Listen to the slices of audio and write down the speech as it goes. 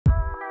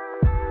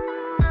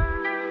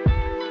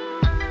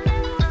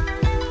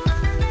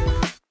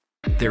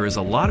There is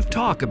a lot of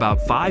talk about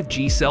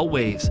 5G cell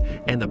waves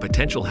and the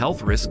potential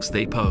health risks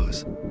they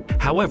pose.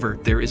 However,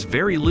 there is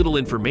very little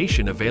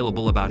information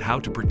available about how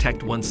to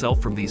protect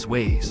oneself from these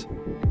waves.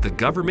 The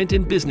government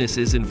and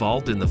businesses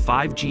involved in the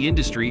 5G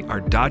industry are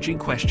dodging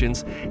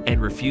questions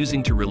and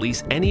refusing to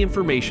release any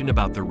information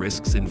about the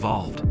risks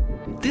involved.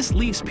 This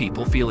leaves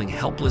people feeling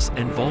helpless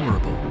and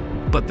vulnerable.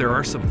 But there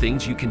are some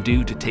things you can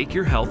do to take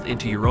your health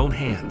into your own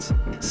hands.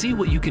 See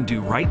what you can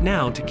do right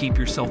now to keep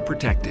yourself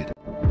protected.